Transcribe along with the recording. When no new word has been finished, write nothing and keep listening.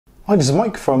Hi, this is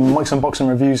Mike from Mike's Unboxing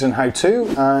Reviews and How To,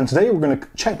 and today we're going to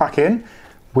check back in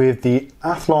with the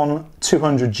Athlon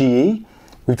 200GE.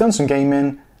 We've done some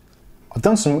gaming, I've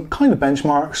done some kind of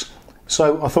benchmarks,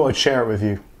 so I thought I'd share it with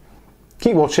you.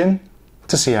 Keep watching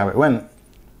to see how it went.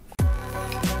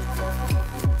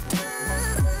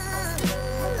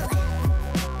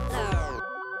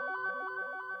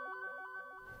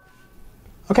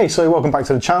 Okay, so welcome back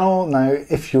to the channel. Now,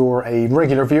 if you're a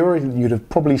regular viewer, you'd have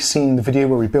probably seen the video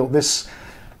where we built this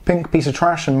pink piece of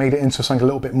trash and made it into something a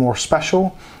little bit more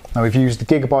special. Now, we've used the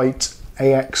GIGABYTE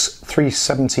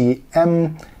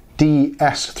AX370M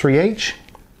DS3H,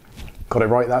 got it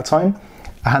right that time,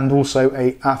 and also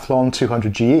a Athlon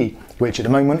 200GE, which at the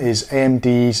moment is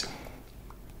AMD's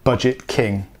budget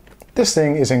king. This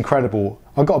thing is incredible.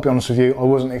 I've got to be honest with you, I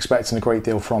wasn't expecting a great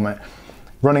deal from it.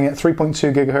 Running at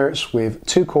 3.2 GHz with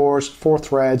 2 cores, 4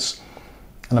 threads,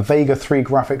 and a Vega 3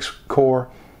 graphics core.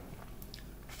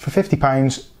 For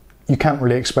 £50, you can't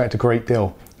really expect a great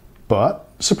deal. But,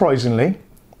 surprisingly,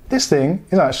 this thing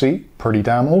is actually pretty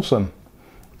damn awesome.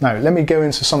 Now, let me go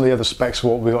into some of the other specs of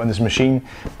what we've got in this machine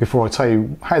before I tell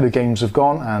you how the games have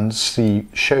gone and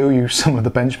show you some of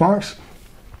the benchmarks.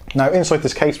 Now, inside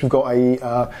this case, we've got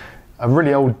a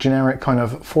really old generic kind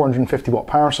of 450 watt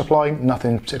power supply,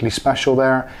 nothing particularly special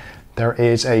there. There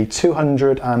is a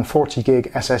 240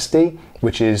 gig SSD,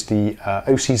 which is the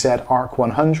OCZ Arc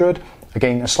 100.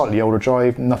 Again, a slightly older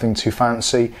drive, nothing too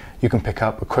fancy. You can pick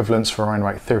up equivalents for around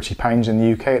about £30 in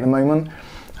the UK at the moment.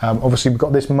 Obviously, we've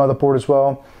got this motherboard as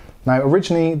well. Now,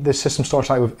 originally, this system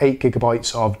started out with 8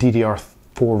 GB of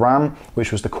DDR4 RAM,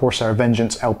 which was the Corsair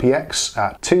Vengeance LPX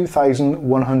at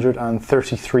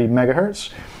 2133 MHz.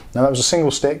 Now, that was a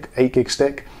single stick, 8 gig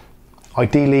stick.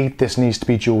 Ideally, this needs to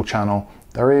be dual channel.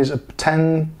 There is a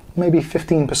 10, maybe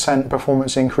 15%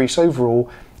 performance increase overall,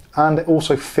 and it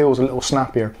also feels a little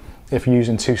snappier if you're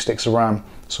using 2 sticks of RAM.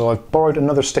 So I've borrowed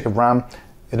another stick of RAM.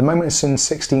 At the moment it's in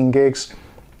 16 gigs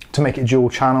to make it dual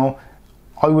channel.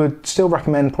 I would still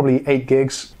recommend probably 8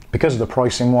 gigs because of the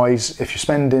pricing wise. If you're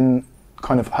spending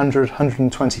kind of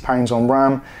 £100–120 on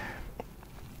RAM,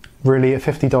 really a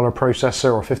 $50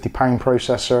 processor or £50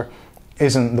 processor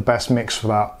isn't the best mix for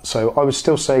that. So I would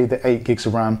still say that 8 gigs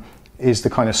of RAM is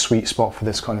the kind of sweet spot for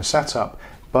this kind of setup.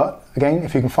 But again,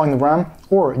 if you can find the RAM,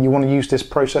 or you want to use this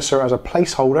processor as a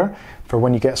placeholder for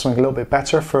when you get something a little bit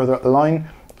better further up the line,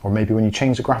 or maybe when you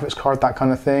change the graphics card, that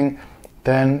kind of thing,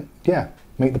 then yeah,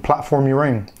 make the platform your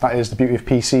own. That is the beauty of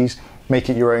PCs,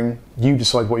 make it your own, you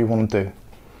decide what you want to do.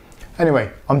 Anyway,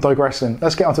 I'm digressing.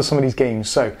 Let's get onto some of these games.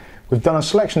 So we've done a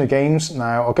selection of games.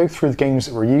 Now I'll go through the games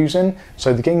that we're using.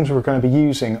 So the games we're going to be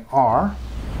using are,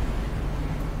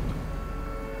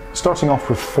 starting off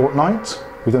with Fortnite.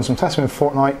 We've done some testing with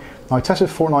Fortnite. Now, I tested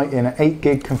Fortnite in an 8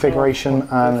 gig configuration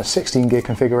and a 16 gig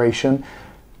configuration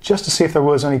just to see if there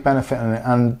was any benefit in it,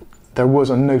 and there was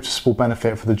a noticeable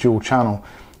benefit for the dual channel.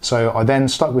 So I then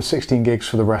stuck with 16 gigs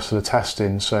for the rest of the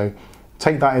testing. So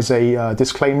take that as a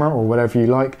disclaimer or whatever you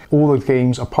like. All the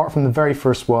games, apart from the very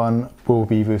first one, will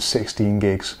be with 16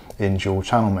 gigs in dual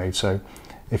channel mode. So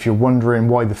if you're wondering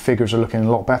why the figures are looking a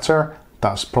lot better,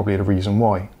 that's probably the reason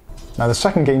why. Now, the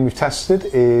second game we've tested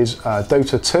is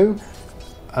Dota 2,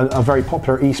 a very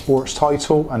popular esports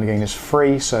title, and again it's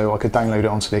free, so I could download it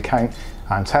onto the account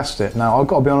and test it. Now, I've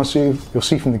got to be honest with you, you'll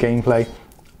see from the gameplay,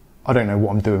 I don't know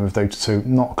what I'm doing with Dota 2,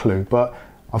 not a clue, but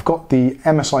I've got the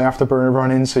MSI Afterburner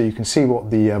running, so you can see what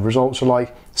the results are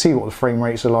like, see what the frame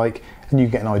rates are like, and you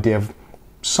get an idea of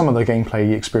some of the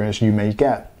gameplay experience you may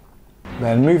get.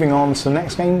 Then moving on to the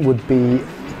next game would be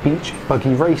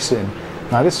Buggy Racing.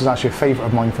 Now, this is actually a favourite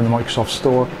of mine from the Microsoft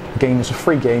Store. Again, it's a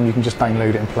free game, you can just download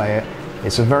it and play it.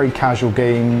 It's a very casual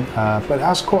game, but it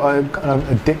has quite a kind of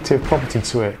addictive property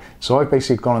to it. So I've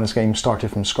basically gone on this game,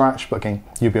 started from scratch, but again,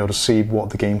 you'll be able to see what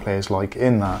the gameplay is like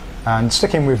in that. And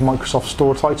sticking with Microsoft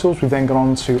Store titles, we've then gone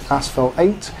on to Asphalt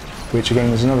 8, which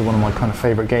again is another one of my kind of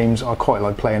favourite games. I quite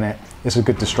like playing it. It's a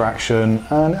good distraction,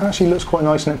 and it actually looks quite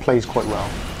nice and it plays quite well.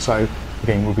 So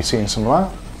again, we'll be seeing some of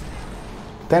that.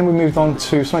 Then we moved on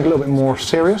to something a little bit more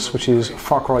serious, which is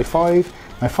Far Cry 5.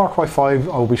 Now, Far Cry 5,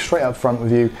 I'll be straight up front with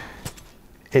you,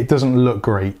 it doesn't look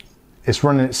great. It's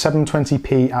running at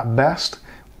 720p at best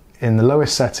in the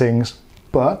lowest settings,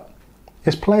 but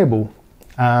it's playable.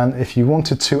 And if you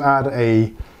wanted to add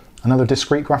another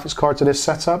discrete graphics card to this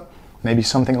setup, maybe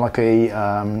something like a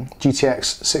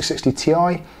GTX 660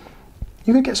 Ti,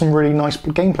 you could get some really nice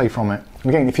gameplay from it. And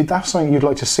again, if that's something you'd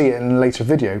like to see in a later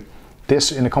video,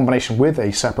 this in a combination with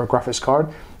a separate graphics card,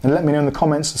 and let me know in the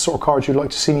comments the sort of cards you'd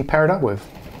like to see me paired up with.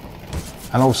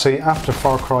 And obviously after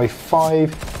Far Cry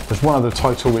 5, there's one other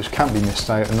title which can't be missed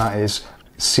out, and that is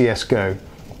CSGO.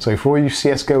 So for all you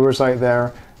CSGOers out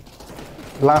there,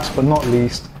 last but not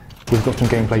least, we've got some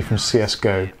gameplay from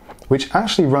CSGO, which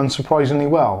actually runs surprisingly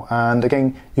well. And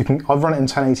again, I've run it in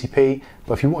 1080p,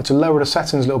 but if you want to lower the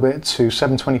settings a little bit to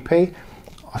 720p,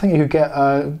 I think you could get,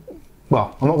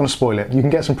 well, I'm not going to spoil it, you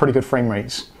can get some pretty good frame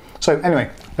rates. So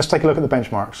anyway, let's take a look at the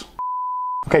benchmarks.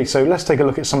 Okay, so let's take a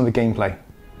look at some of the gameplay.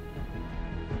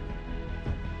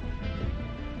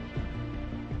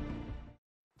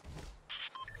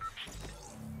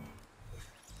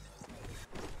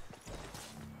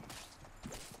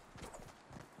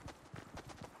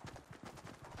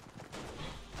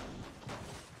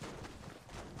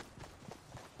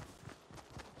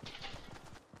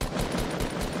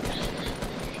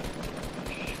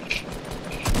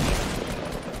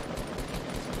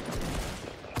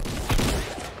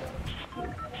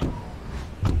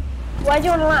 Where do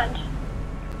you want to land?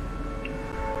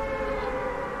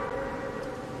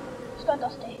 Let's go,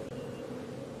 Dusty.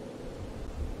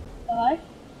 Hello?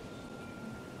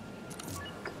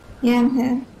 Yeah, I'm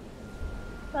here.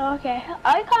 Oh, okay.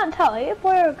 I can't tell. Are you a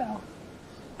boy or a girl?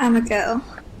 I'm a girl.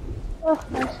 Oh,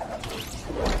 nice.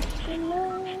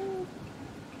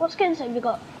 What skins have you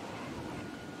got?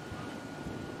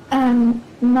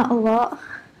 Not a lot.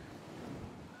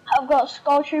 I've got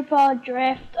Skull Trooper,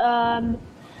 Drift,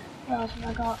 what else have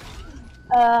I got?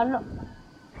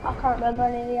 I can't remember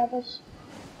any of the others.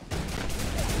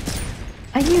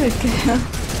 Are you a girl?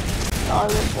 No, I'm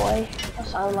a boy. I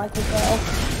sound like a girl.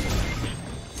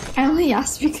 I only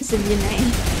asked because of your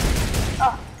name.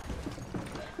 Oh.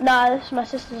 Nah, this is my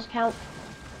sister's account.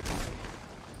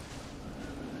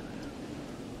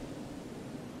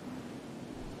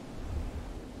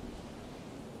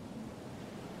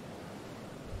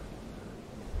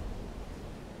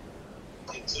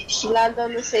 She landed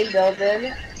on the same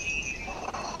building.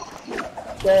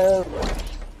 So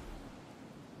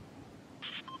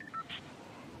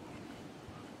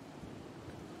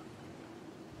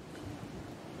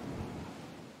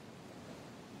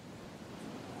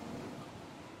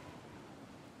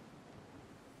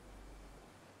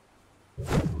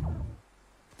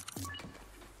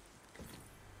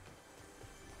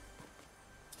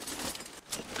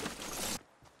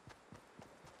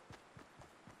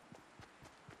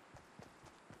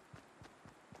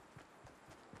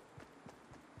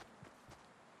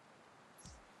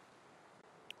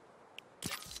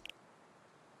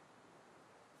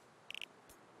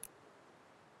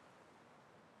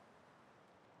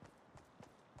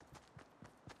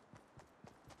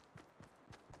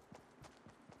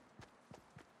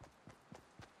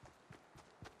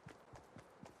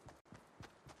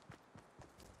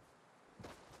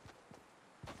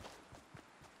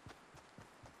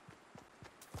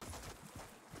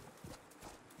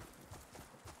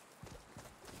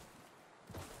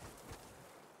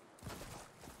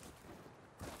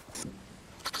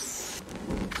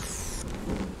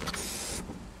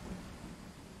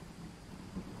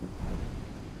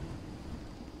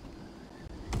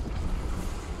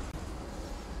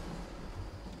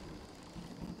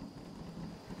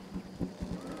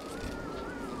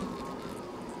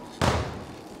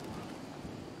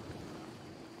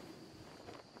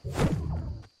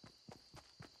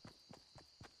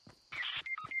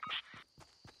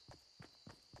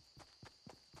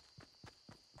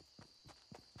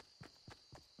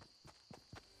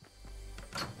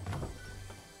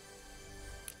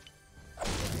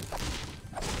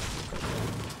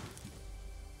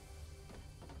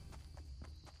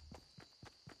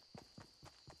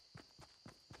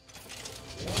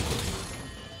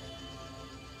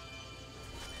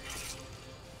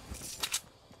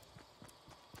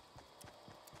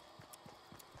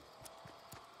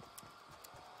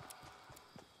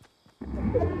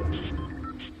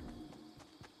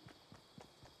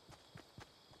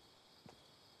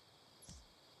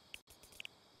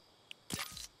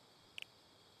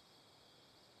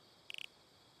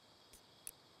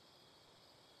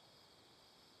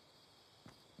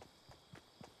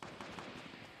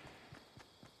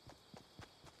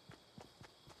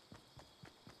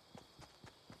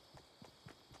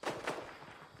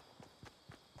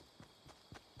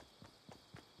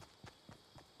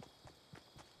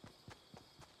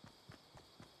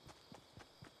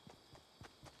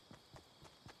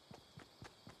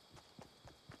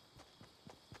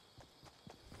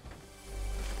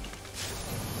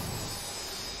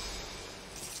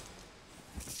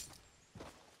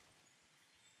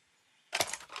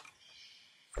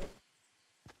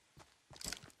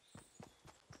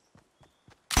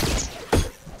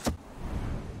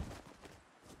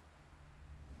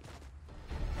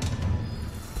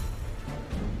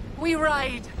We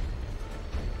ride!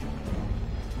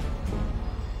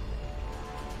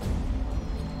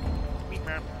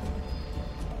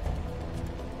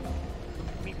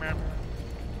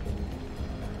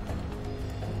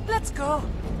 Let's go.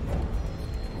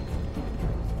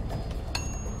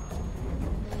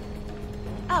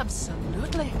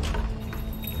 Absolutely.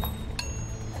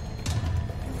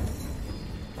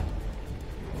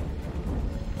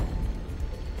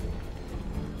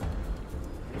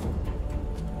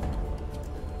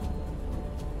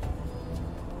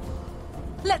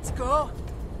 Let's go.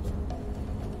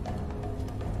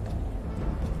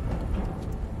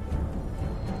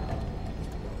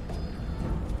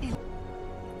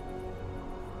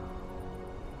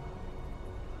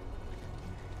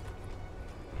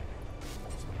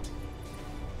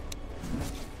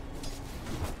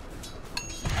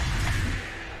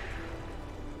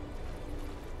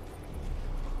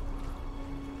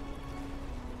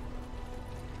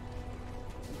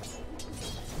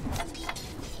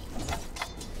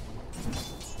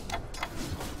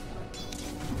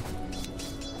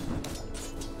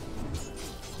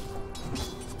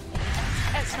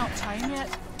 It's not time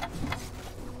yet.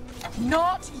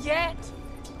 Not yet!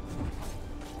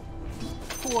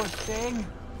 Poor thing.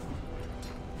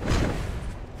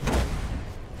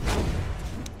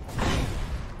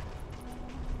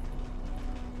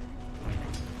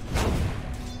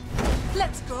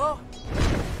 Let's go.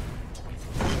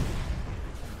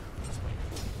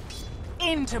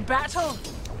 Into battle.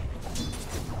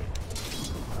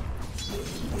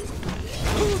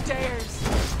 Who dares?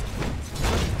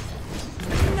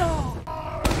 No.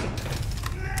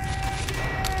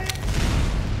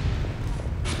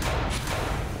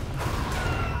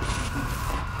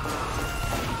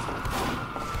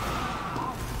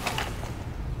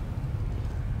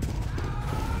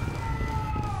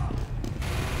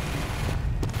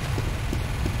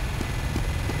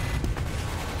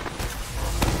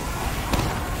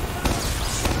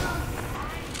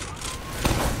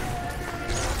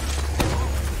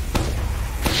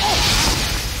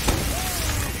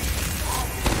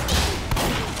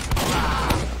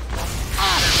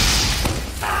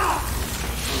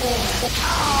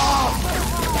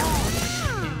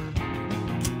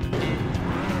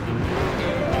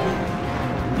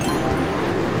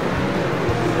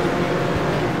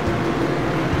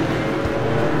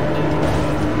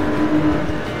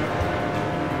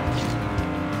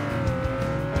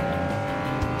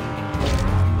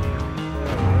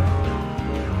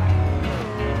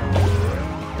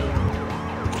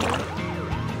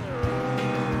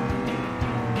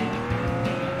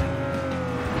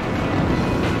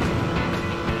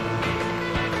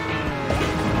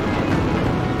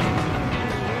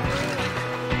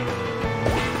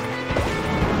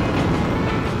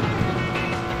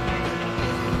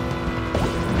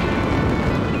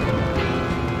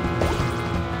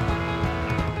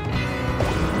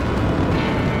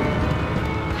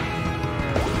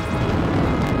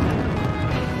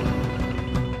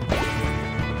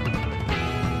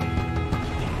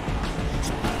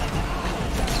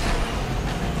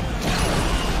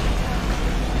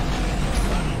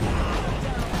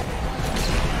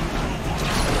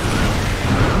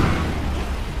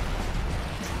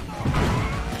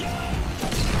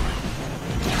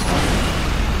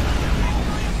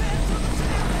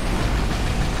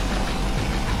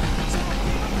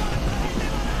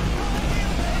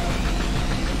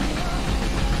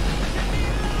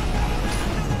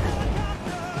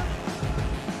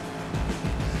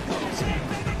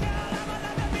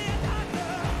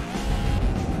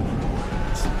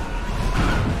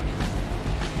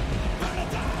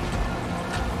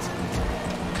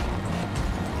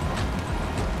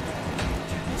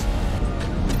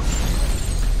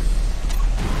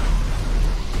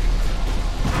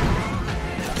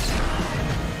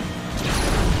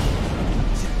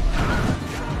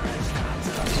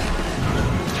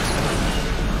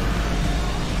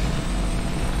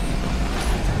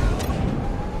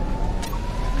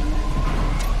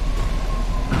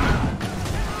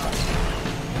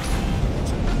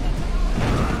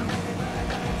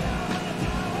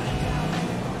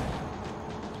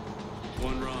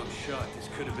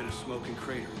 smoking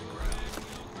crater in the ground.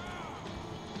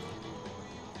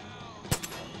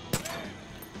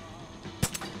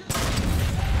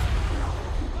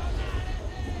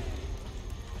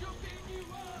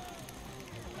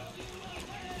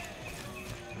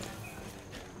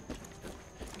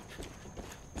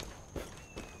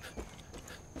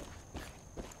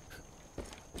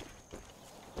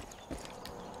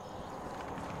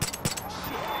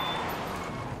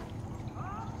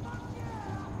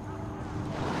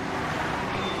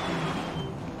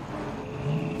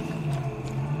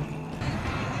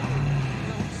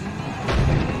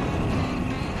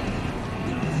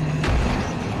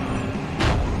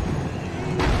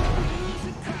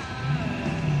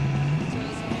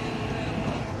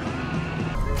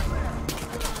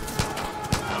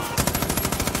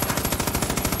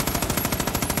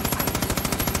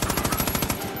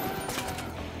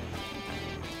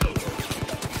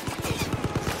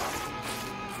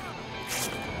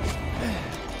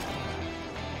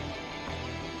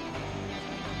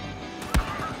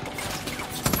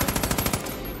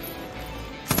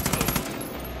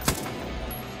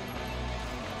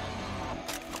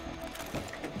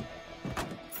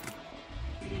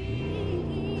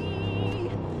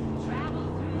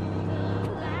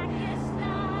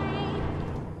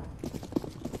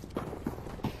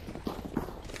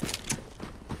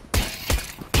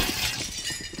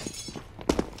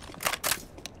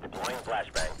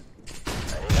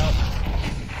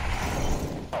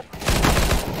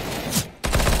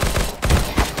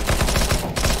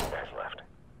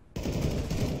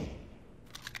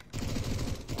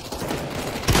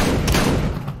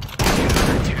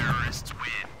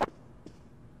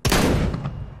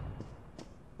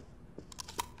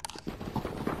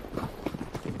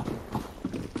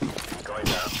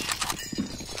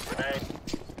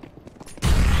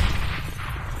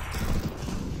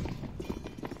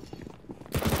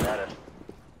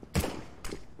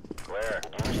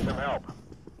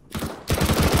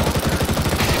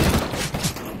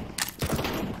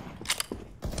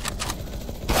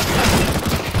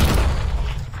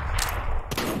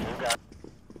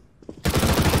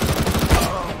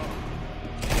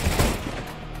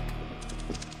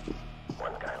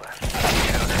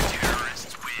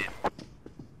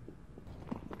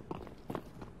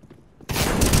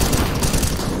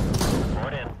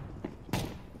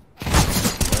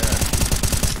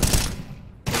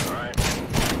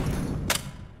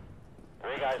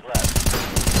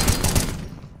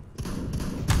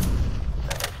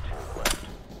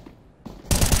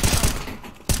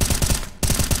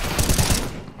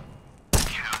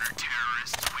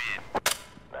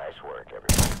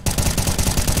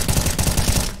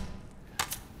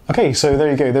 Okay, so there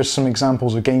you go. There's some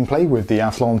examples of gameplay with the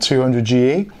Athlon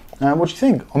 200GE. And what do you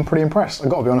think? I'm pretty impressed. I've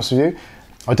got to be honest with you.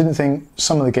 I didn't think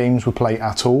some of the games would play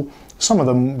at all. Some of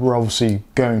them were obviously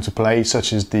going to play,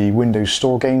 such as the Windows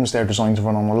Store games. They're designed to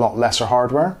run on a lot lesser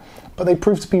hardware, but they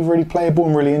proved to be really playable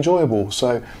and really enjoyable.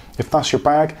 So if that's your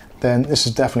bag, then this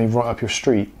is definitely right up your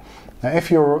street. Now,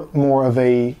 if you're more of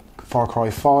a Far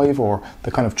Cry 5 or the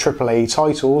kind of AAA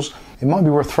titles, it might be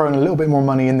worth throwing a little bit more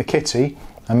money in the kitty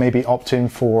and maybe opt in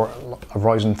for a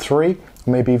Ryzen 3,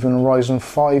 maybe even a Ryzen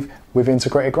 5 with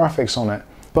integrated graphics on it.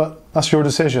 But that's your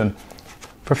decision.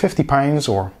 For £50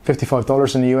 or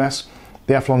 $55 in the US,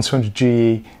 the Athlon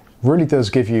 200GE really does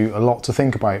give you a lot to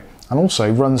think about and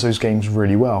also runs those games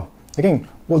really well. Again,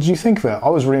 what did you think of it? I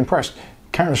was really impressed.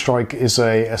 Counter-Strike is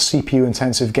a CPU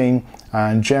intensive game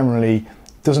and generally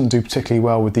doesn't do particularly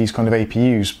well with these kind of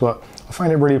APUs, but I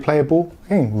find it really playable,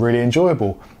 again, really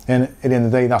enjoyable, and at the end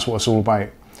of the day that's what it's all about.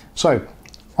 So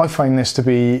I find this to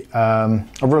be a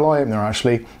real eye-opener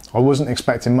actually. I wasn't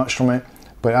expecting much from it,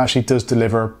 but it actually does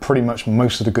deliver pretty much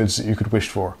most of the goods that you could wish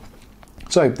for.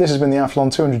 So this has been the Athlon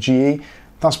 200GE.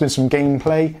 That's been some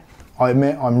gameplay. I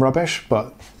admit I'm rubbish,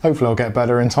 but hopefully I'll get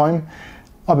better in time.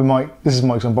 I've been Mike, this is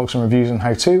Mike's Unboxing Reviews and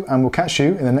How To, and we'll catch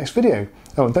you in the next video.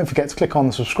 Oh, and don't forget to click on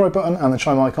the subscribe button and the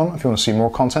chime icon if you want to see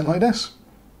more content like this.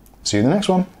 See you in the next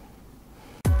one.